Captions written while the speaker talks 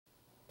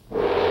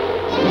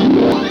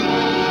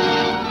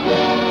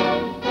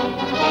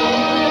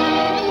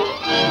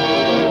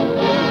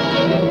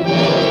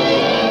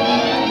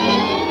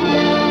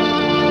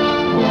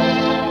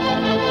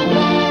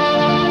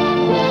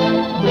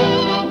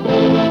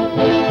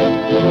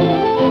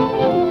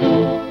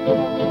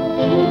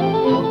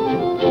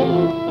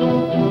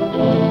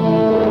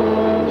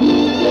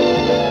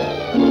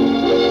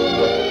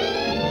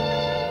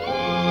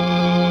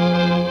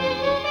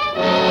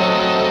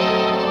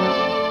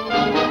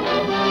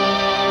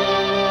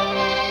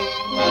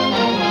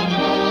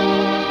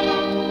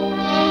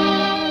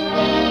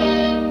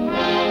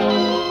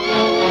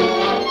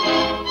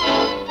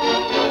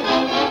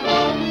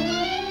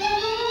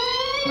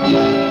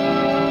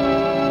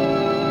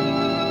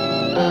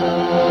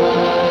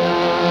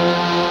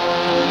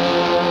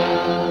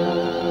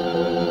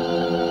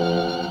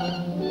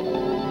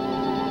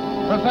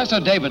Professor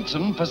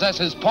Davidson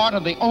possesses part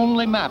of the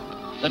only map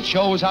that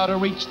shows how to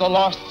reach the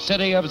lost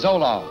city of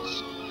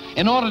Zoloz.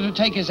 In order to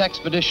take his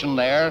expedition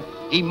there,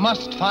 he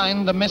must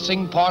find the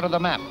missing part of the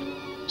map.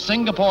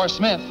 Singapore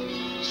Smith,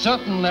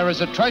 certain there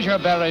is a treasure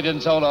buried in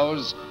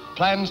Zoloz,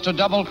 plans to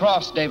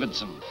double-cross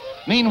Davidson.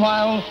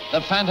 Meanwhile,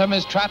 the Phantom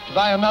is trapped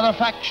by another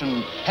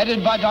faction,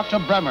 headed by Dr.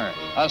 Bremmer,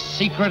 a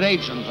secret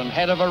agent and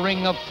head of a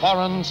ring of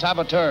foreign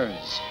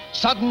saboteurs.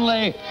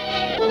 Suddenly...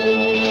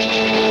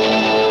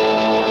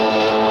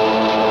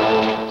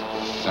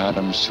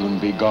 Phantom soon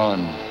be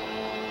gone.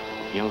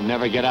 You'll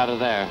never get out of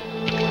there.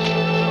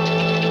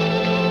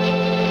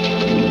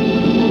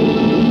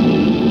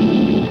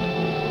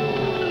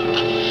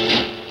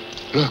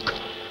 Look,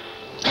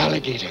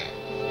 alligator.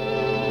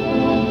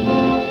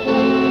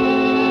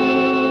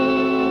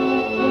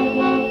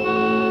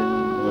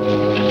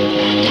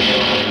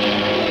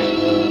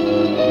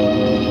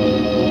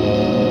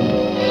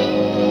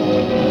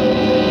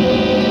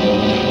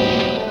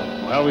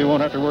 Well, we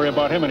won't have to worry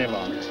about him any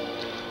longer.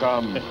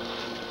 Come.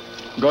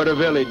 Go to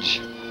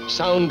village.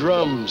 Sound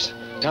drums.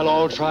 Tell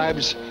all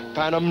tribes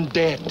Phantom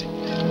dead.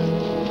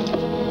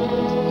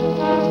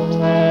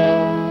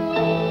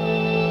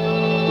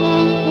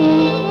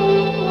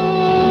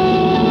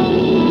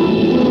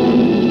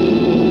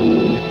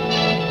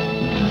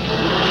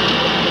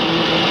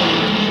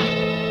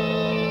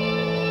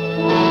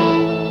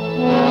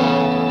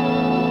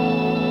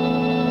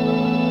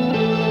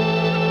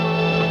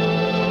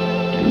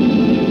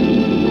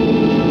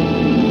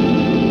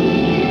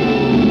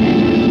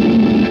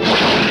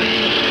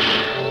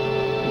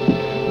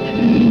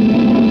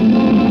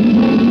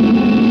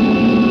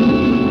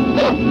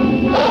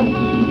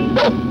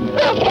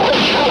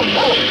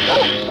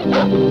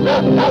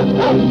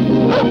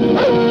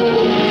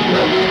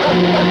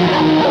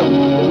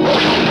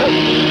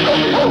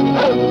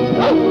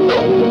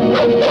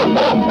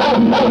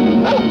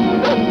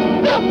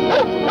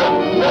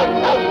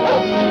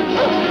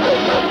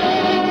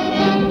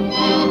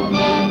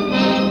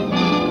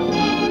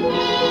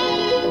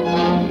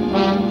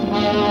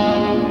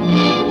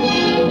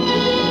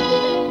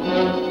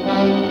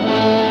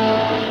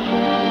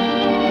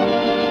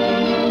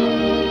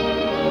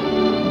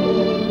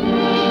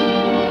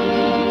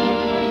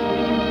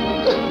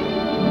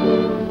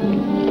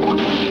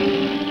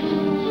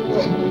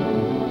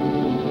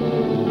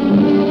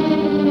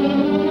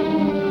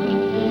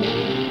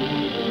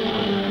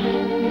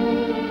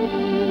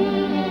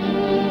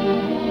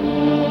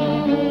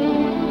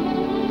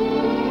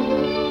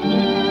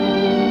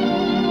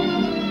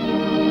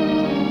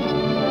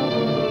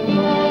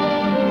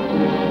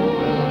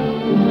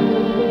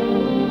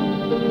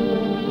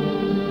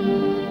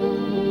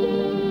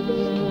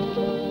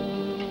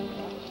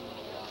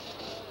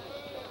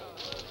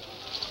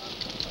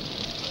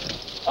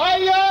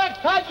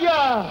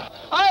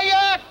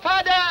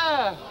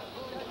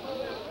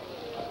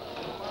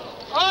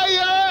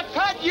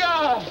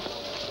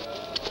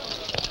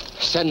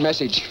 Send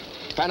message.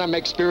 Phantom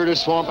make Spirit of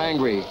Swamp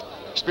angry.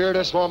 Spirit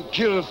of Swamp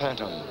kill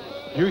Phantom.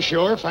 You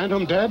sure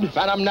Phantom dead?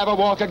 Phantom never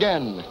walk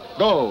again.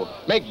 Go.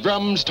 Make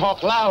drums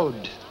talk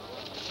loud.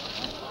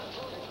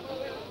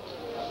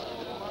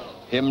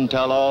 Him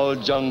tell all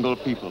jungle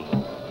people.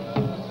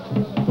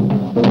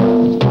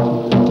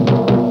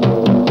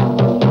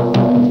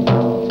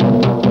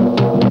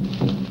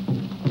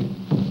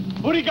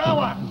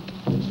 Burigawa!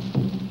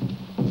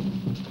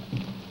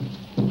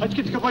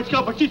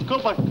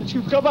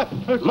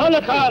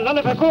 Malaka,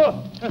 Lalafaku!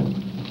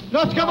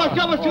 Let's go,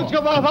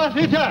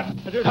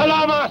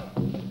 Kalama!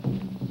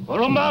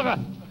 Urumaga!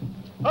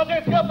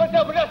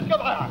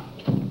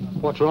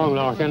 What's wrong,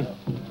 Larkin?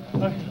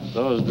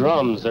 Those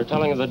drums, they're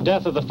telling of the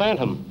death of the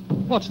Phantom.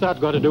 What's that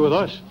got to do with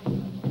us?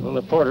 Well,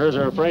 the porters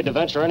are afraid to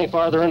venture any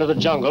farther into the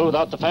jungle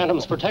without the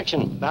Phantom's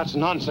protection. That's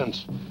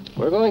nonsense.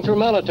 We're going through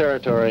Mala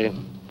territory.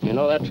 You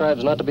know that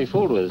tribe's not to be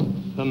fooled with.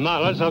 The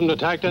Malas haven't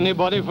attacked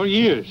anybody for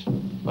years.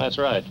 That's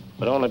right,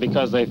 but only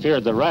because they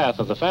feared the wrath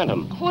of the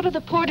Phantom. What do the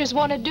porters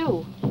want to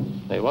do?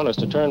 They want us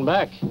to turn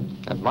back.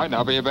 That might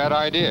not be a bad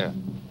idea.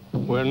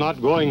 We're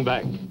not going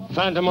back.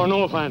 Phantom or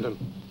no Phantom.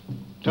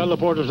 Tell the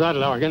porters that,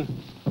 Larkin.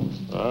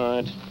 All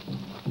right.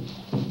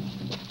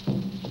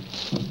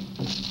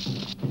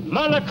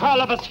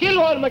 Malakala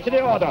Vaskilwal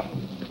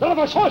McLeod. None of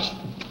us horse.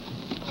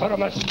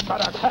 Haramas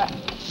Karaka.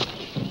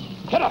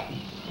 Get up.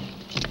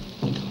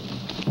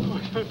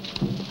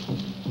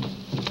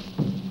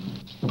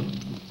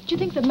 Do you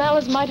think the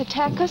Malas might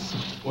attack us?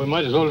 We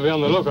might as well be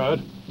on the lookout.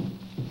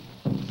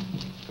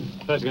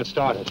 Let's get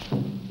started.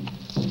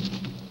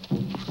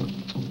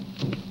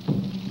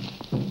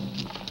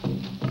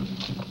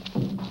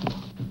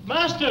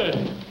 Master!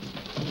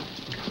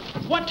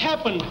 What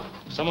happened?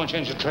 Someone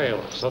changed the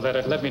trail so that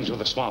it led me into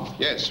the swamp.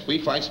 Yes, we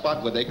find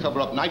spot where they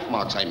cover up knife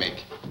marks I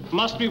make.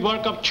 Must be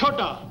work of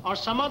Chota or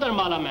some other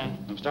Mala man.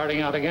 I'm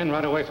starting out again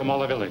right away from all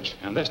the village,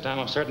 and this time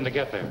I'm certain to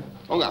get there.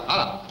 Onga,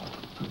 hala.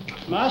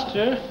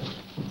 Master,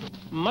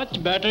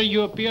 Much better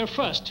you appear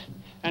first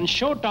and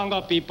show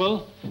Tonga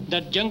people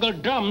that jungle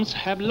drums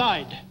have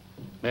lied.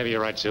 Maybe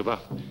you're right, Suba.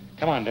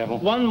 Come on, Devil.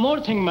 One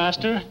more thing,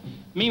 Master.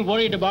 Me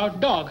worried about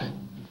dog.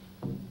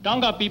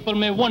 Tonga people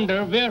may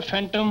wonder where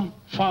Phantom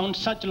found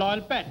such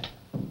loyal pet.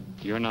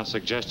 You're not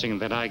suggesting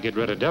that I get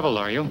rid of Devil,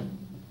 are you?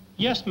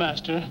 Yes,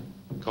 Master.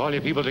 Call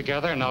your people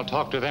together and I'll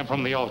talk to them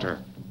from the altar.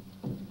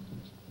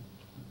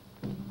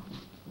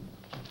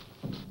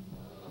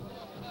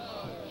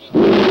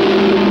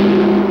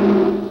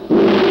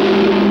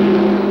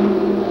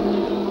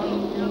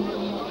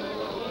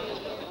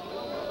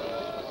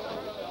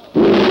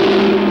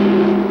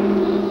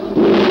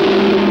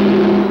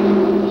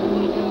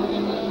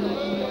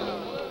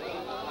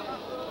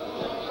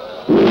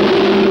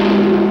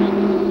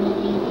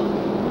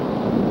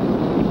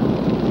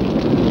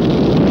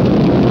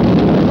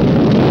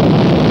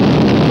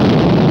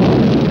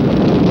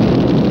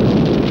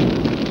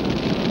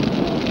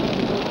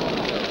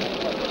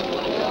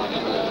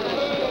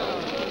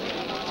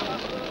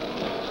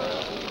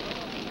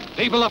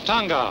 People of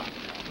Tonga,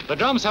 the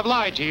drums have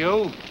lied to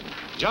you.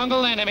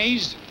 Jungle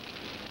enemies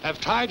have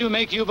tried to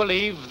make you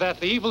believe that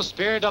the evil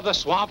spirit of the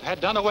swamp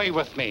had done away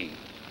with me.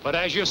 But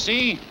as you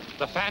see,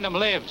 the Phantom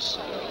lives.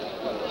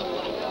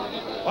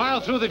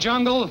 While through the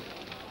jungle,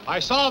 I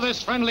saw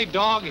this friendly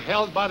dog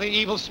held by the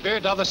evil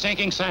spirit of the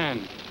sinking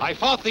sand. I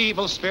fought the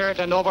evil spirit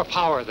and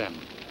overpowered them.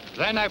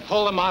 Then I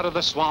pulled him out of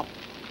the swamp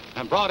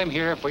and brought him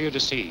here for you to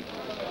see.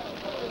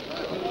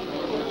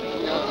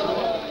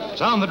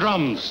 Sound the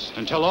drums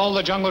and tell all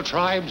the jungle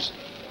tribes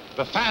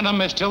the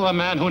Phantom is still a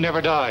man who never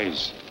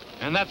dies,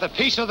 and that the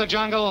peace of the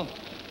jungle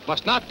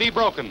must not be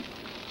broken.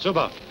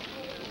 Suba.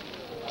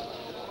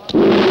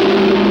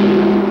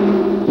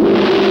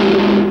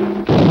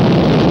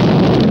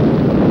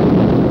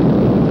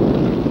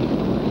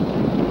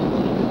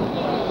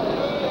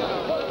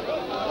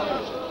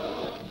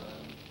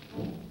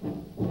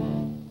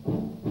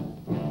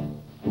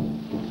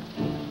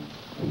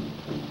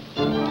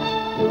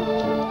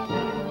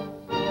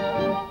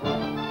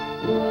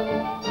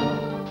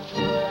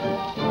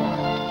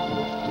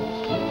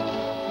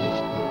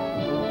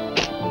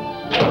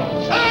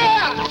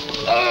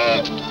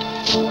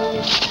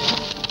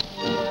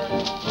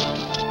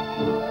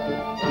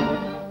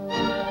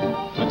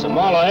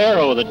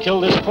 That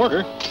killed this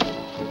porter.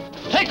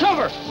 Take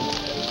cover!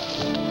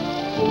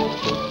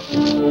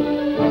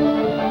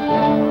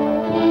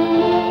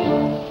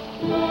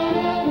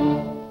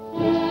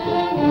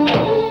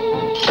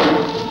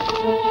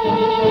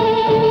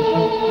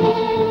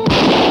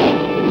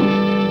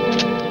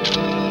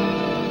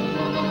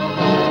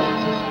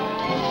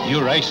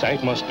 Your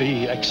eyesight must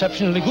be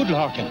exceptionally good,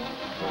 Larkin.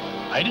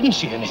 I didn't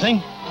see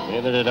anything.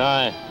 Neither did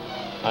I.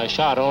 I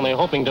shot only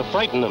hoping to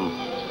frighten them.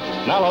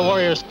 Mala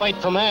warriors fight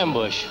from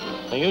ambush.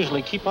 They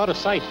usually keep out of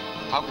sight.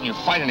 How can you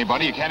fight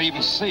anybody you can't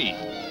even see?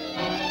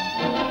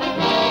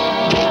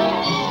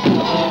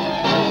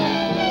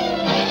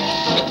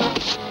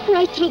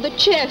 Right through the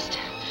chest.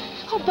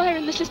 Oh,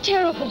 Byron, this is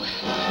terrible.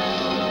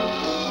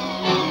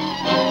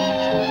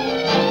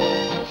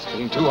 It's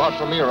getting too hot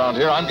for me around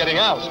here. I'm getting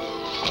out.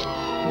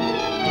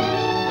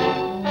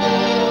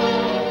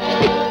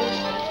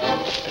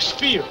 A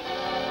spear.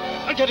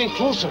 They're getting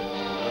closer.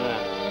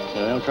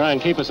 They'll try and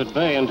keep us at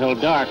bay until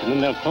dark, and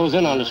then they'll close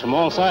in on us from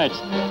all sides.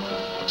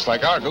 Looks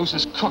like our goose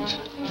is cooked.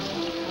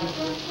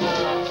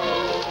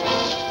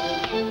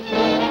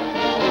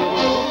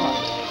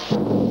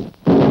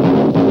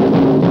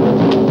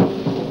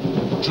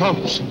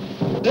 Drums.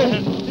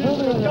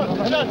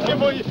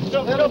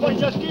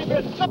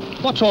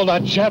 What's all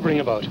that jabbering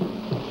about?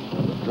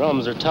 The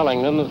drums are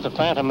telling them that the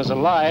Phantom is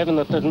alive and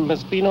that there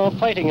must be no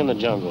fighting in the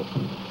jungle.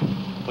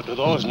 But do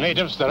those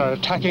natives that are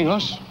attacking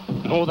us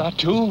know that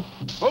too?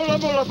 Bola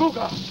bola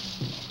buka!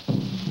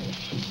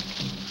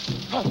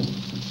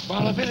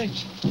 Bala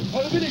village!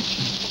 Bala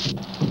village!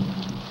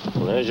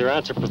 Well, there's your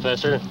answer,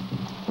 Professor.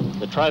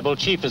 The tribal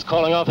chief is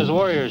calling off his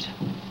warriors.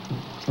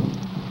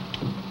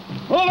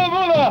 Bola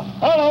bola!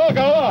 Ala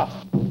waka!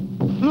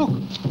 Look!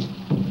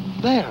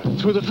 There,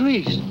 through the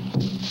trees.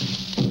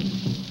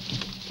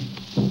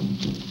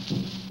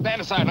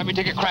 Stand aside, let me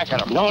take a crack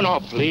at him. No,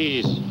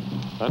 please.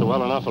 Let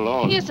well enough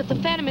alone. Yes, if the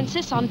Phantom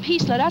insists on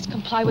peace, let us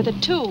comply with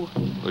it, too.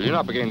 Well, you're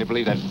not beginning to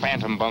believe that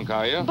Phantom bunk,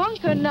 are you?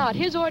 Bunk or not,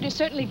 his orders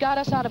certainly got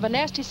us out of a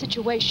nasty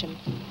situation.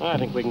 I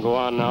think we can go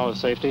on now with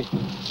safety.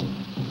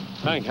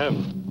 Thank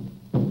heaven.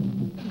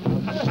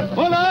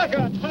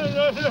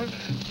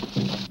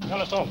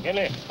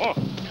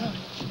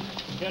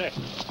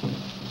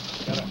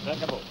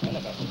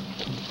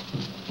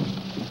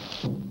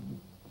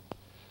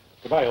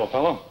 Goodbye, old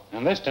fellow.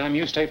 And this time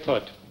you stay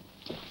put.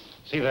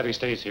 See that he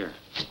stays here.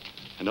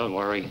 And don't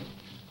worry,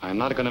 I'm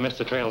not going to miss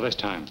the trail this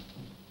time.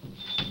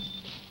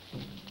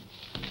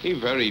 He's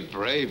very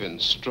brave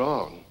and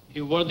strong. He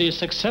was the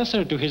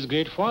successor to his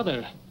great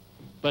father,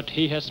 but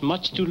he has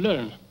much to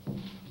learn.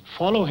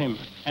 Follow him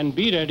and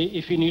be ready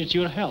if he needs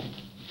your help.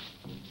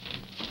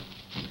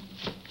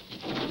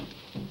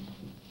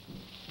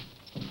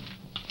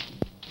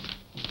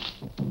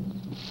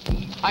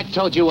 I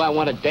told you I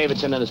wanted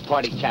Davidson and his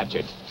party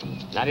captured.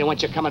 And I didn't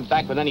want you coming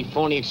back with any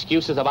phony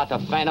excuses about the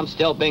Phantom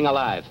still being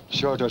alive.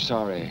 Shorter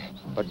sorry,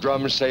 but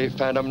drums say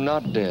Phantom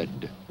not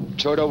dead.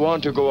 Chota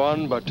want to go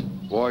on, but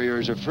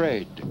warrior's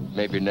afraid.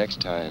 Maybe next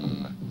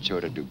time,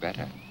 Chota do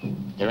better.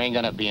 There ain't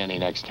gonna be any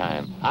next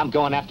time. I'm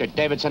going after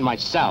Davidson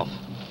myself.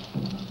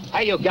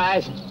 Hey, you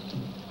guys.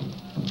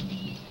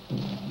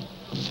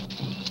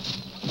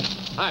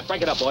 All right,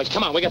 break it up, boys.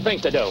 Come on, we got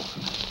things to do.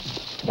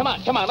 Come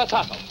on, let's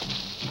hustle.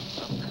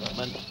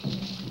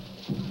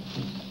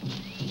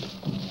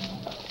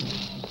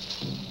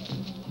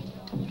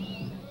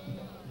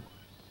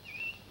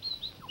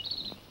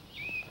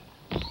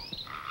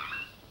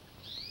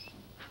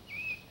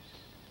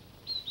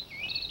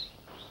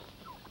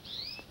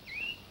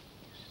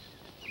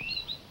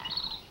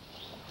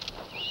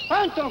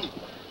 Phantom!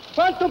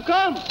 Phantom,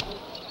 come!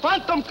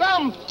 Phantom,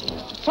 come!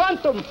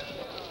 Phantom!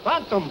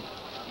 Phantom!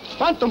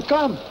 Phantom,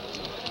 come!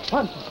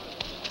 Phantom!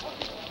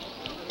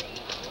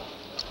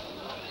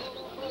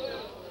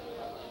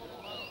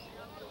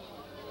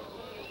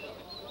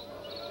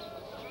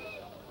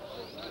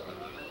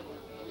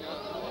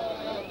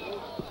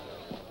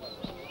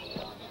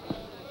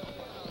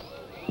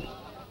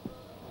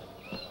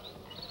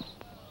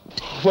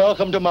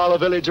 Welcome to Mala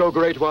Village, O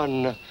Great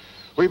One.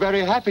 We're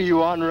very happy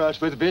you honor us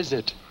with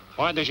visit.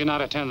 Why did you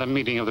not attend the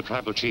meeting of the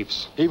tribal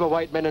chiefs? Evil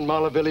white men in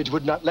Mala Village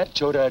would not let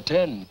Chota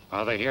attend.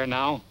 Are they here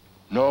now?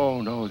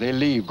 No, they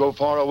leave, go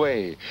far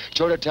away.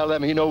 Chota tell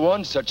them he no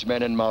want such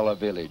men in Mala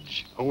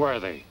Village. Who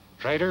are they?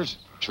 Traitors?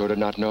 Chota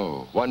not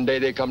know. One day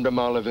they come to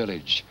Mala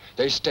Village.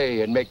 They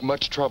stay and make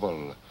much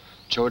trouble.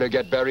 Chota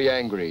get very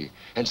angry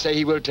and say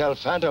he will tell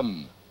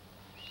Phantom.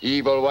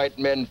 Evil white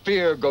men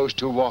fear ghost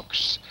who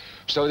walks,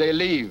 so they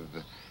leave,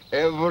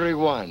 every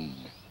one.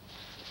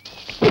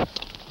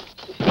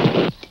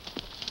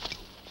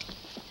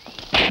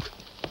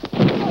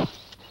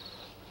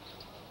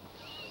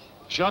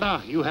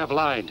 Chota, you have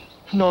lied.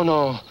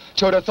 No.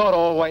 Chota thought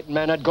all white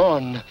men had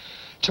gone.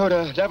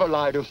 Chota never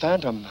lied to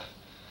Phantom.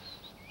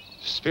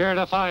 Spirit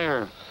of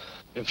fire.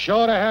 If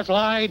Chota has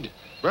lied,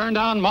 burn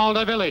down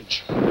Malda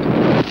village.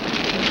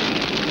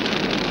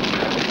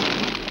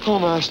 Oh,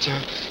 Master,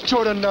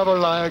 Chota never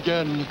lie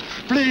again.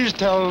 Please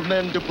tell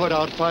men to put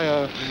out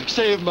fire.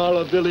 Save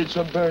Mala village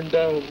from burn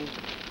down.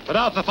 Put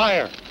out the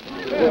fire.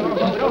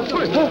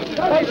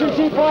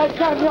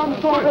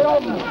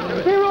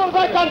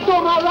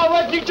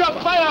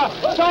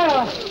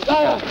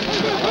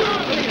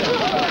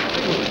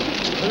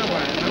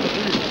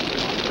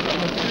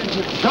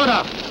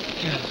 Chota!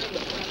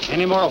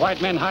 Any more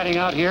white men hiding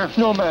out here?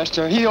 No,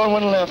 Master. He only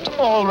one left.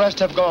 All rest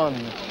have gone.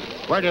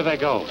 Where do they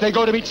go? They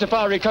go to meet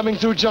safari coming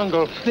through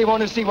jungle. They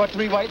want to see what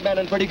 3 white men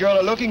and pretty girl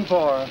are looking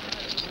for.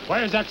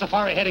 Where is that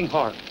safari heading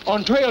for?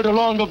 On trail to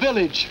Longo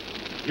village.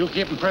 You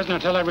keep them prisoner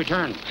until they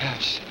return.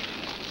 Yes.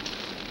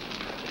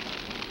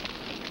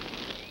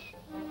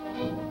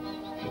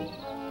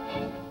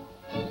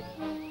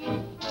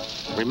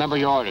 Remember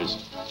your orders.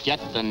 Get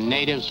the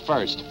natives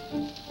first.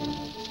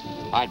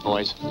 All right,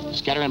 boys.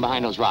 Scatter in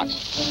behind those rocks.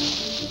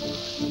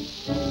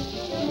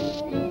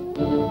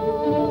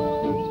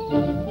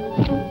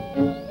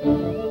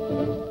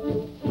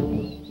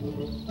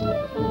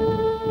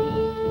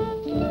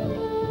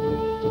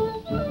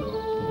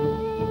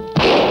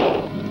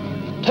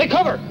 Take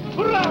cover!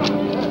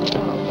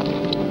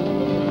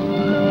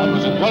 That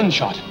was a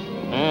gunshot.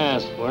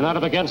 Yes, we're not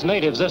up against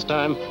natives this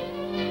time.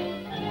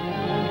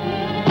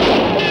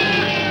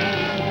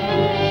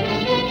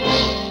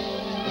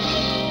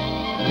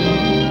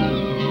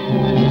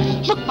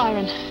 Look,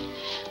 Byron.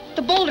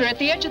 The boulder at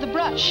the edge of the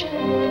brush.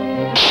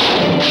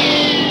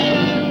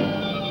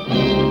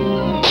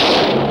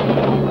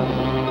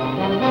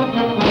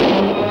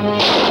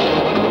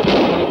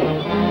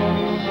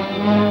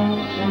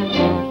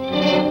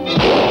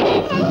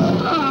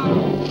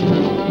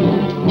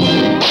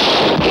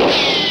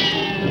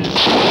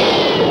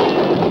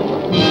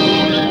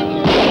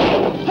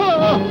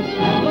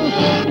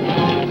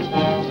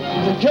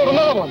 Killed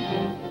another one.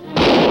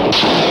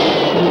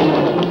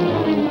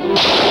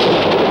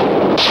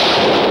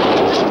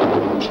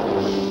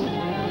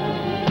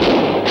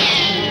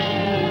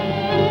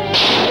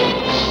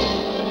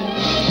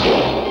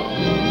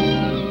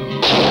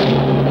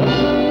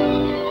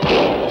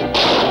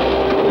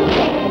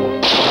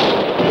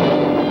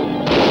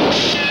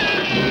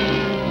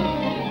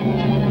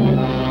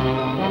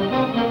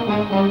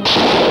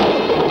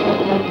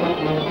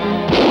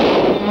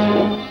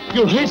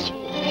 You're hit.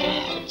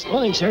 It's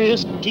nothing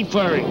serious. Keep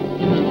firing.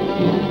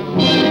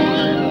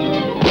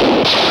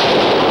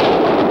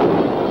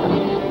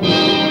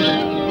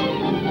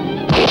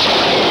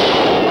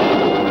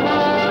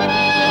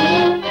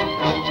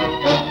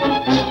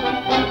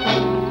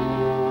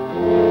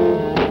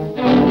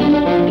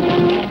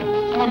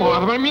 I'm all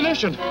out of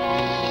ammunition.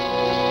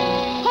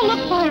 Oh,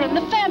 look, Byron,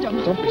 the Phantom.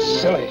 Don't be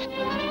silly.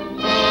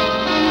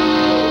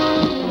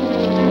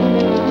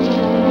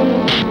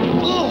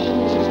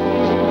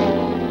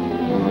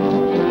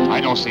 I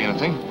don't see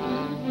anything.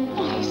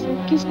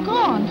 Oh, he's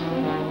gone.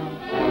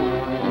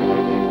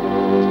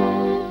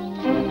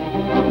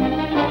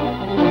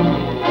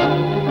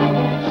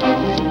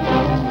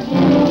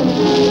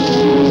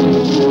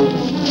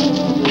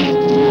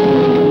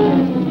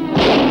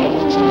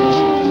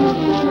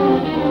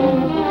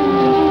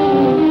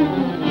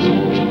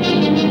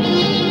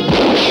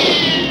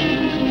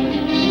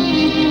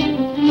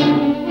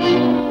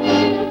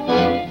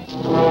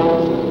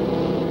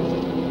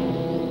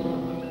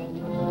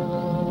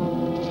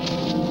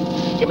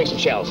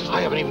 else.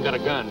 I haven't even got a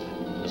gun.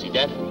 Is he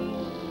dead?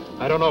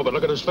 I don't know, but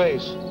look at his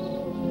face. The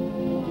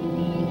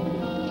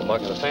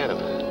mark of the Phantom.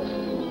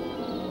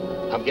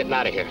 I'm getting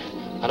out of here.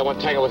 I don't want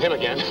to tangle with him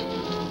again.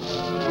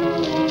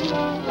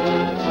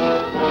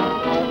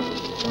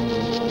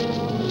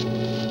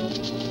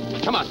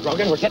 Come on,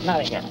 Brogan, we're getting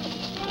out of here.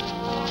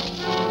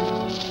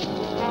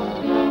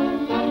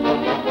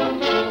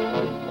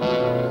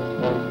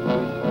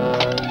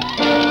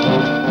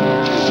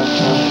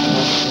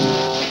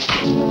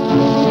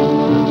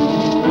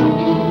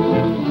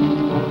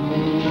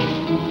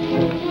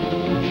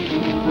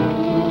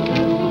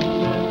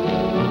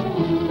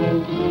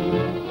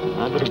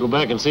 I'd better go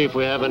back and see if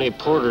we have any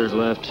porters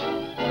left.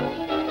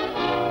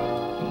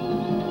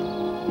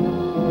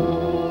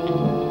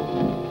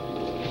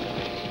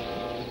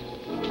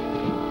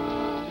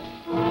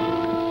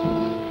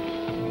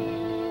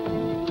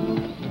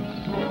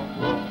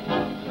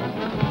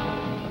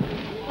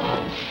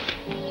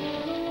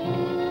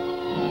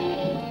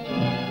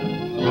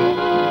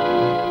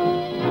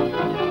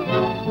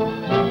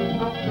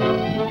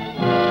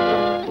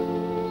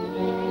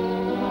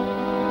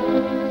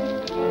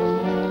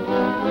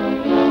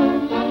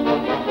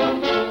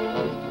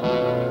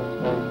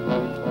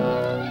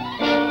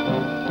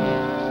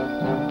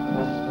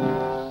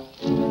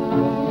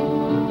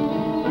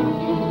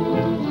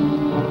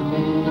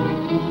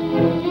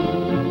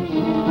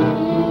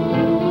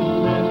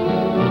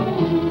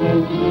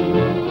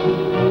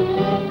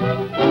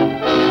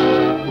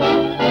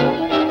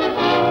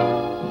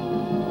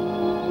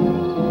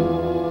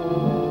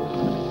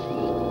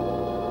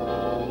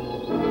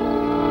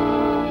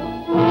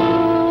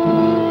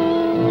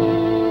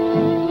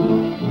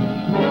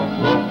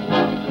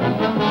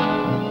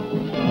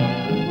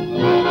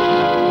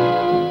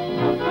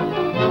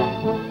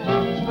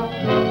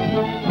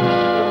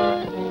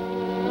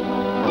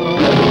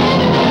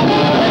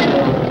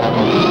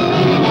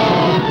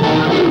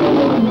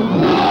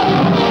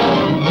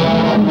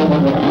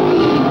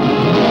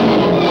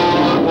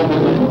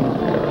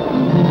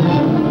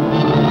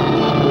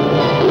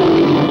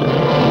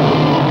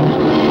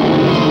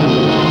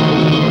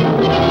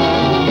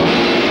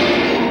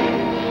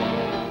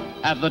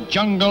 The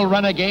jungle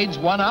renegades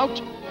won out?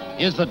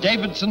 Is the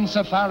Davidson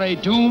safari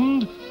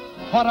doomed?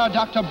 What are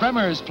Dr.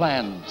 Bremmer's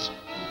plans?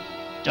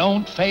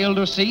 Don't fail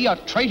to see A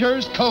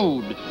Traitor's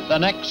Code, the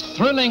next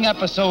thrilling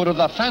episode of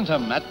The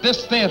Phantom at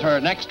this theater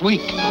next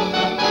week.